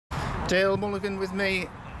Dale Mulligan with me,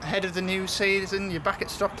 ahead of the new season. You're back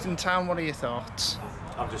at Stockton Town. What are your thoughts?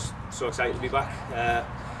 I'm just so excited to be back.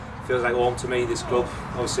 Feels like home to me, this club.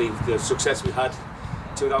 Obviously the success we had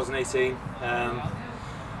 2018.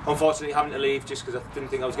 Unfortunately having to leave just because I didn't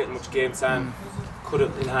think I was getting much game time. Could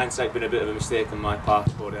have in hindsight been a bit of a mistake on my part,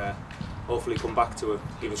 but hopefully come back to an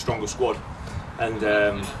even stronger squad and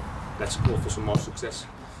let's go for some more success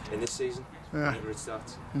in this season, whenever it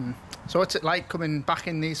starts. So what's it like coming back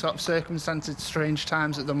in these sort of circumstances, strange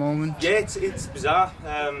times at the moment? Yeah, it's bizarre.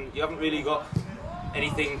 You haven't really got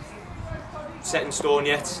anything set in stone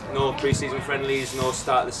yet. No pre-season friendlies, no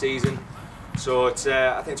start of the season. So it's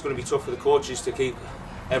I think it's going to be tough for the coaches to keep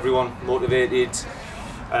everyone motivated.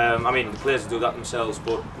 I mean, the players do that themselves,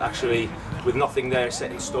 but actually with nothing there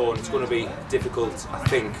set in stone, it's going to be difficult, I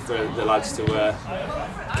think, for the lads to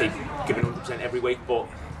keep giving 100% every week, but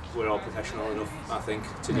we're all professional enough, I think,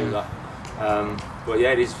 to do that. But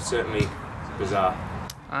yeah, it is certainly bizarre.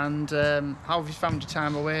 And how have you found your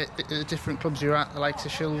time away at the different clubs you're at, the likes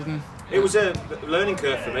of Shildon? It was a learning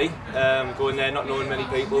curve for me, going there, not knowing many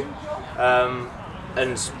people,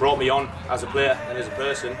 and brought me on as a player and as a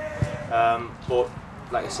person. But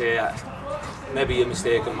like I say, maybe a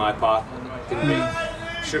mistake on my part.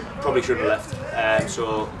 Probably shouldn't have left.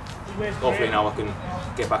 So hopefully now I can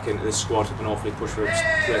get back into this squad and hopefully push for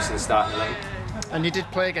a place in the starting 11. And you did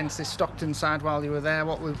play against this Stockton side while you were there.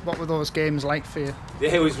 What were those games like for you?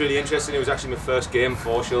 Yeah, it was really interesting. It was actually my first game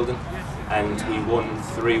for Shildon, and we won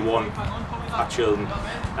 3-1 at Shildon.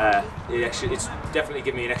 It's definitely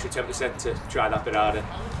given me an extra 10% to try that bit harder,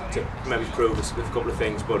 to maybe prove a couple of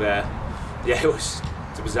things. But yeah, it's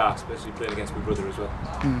bizarre, especially playing against my brother as well.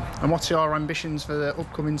 And what's your ambitions for the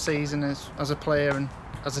upcoming season as a player and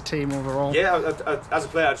as a team overall? Yeah, as a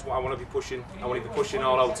player, I want to be pushing. I want to be pushing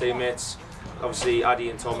all our teammates. Obviously,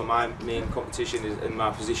 Addy and Tom are my main competition in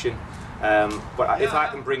my position. But if I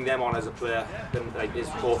can bring them on as a player, then like as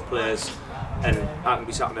both players, and I can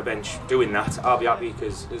be sat on the bench doing that, I'll be happy,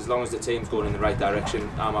 because as long as the team's going in the right direction,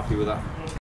 I'm happy with that.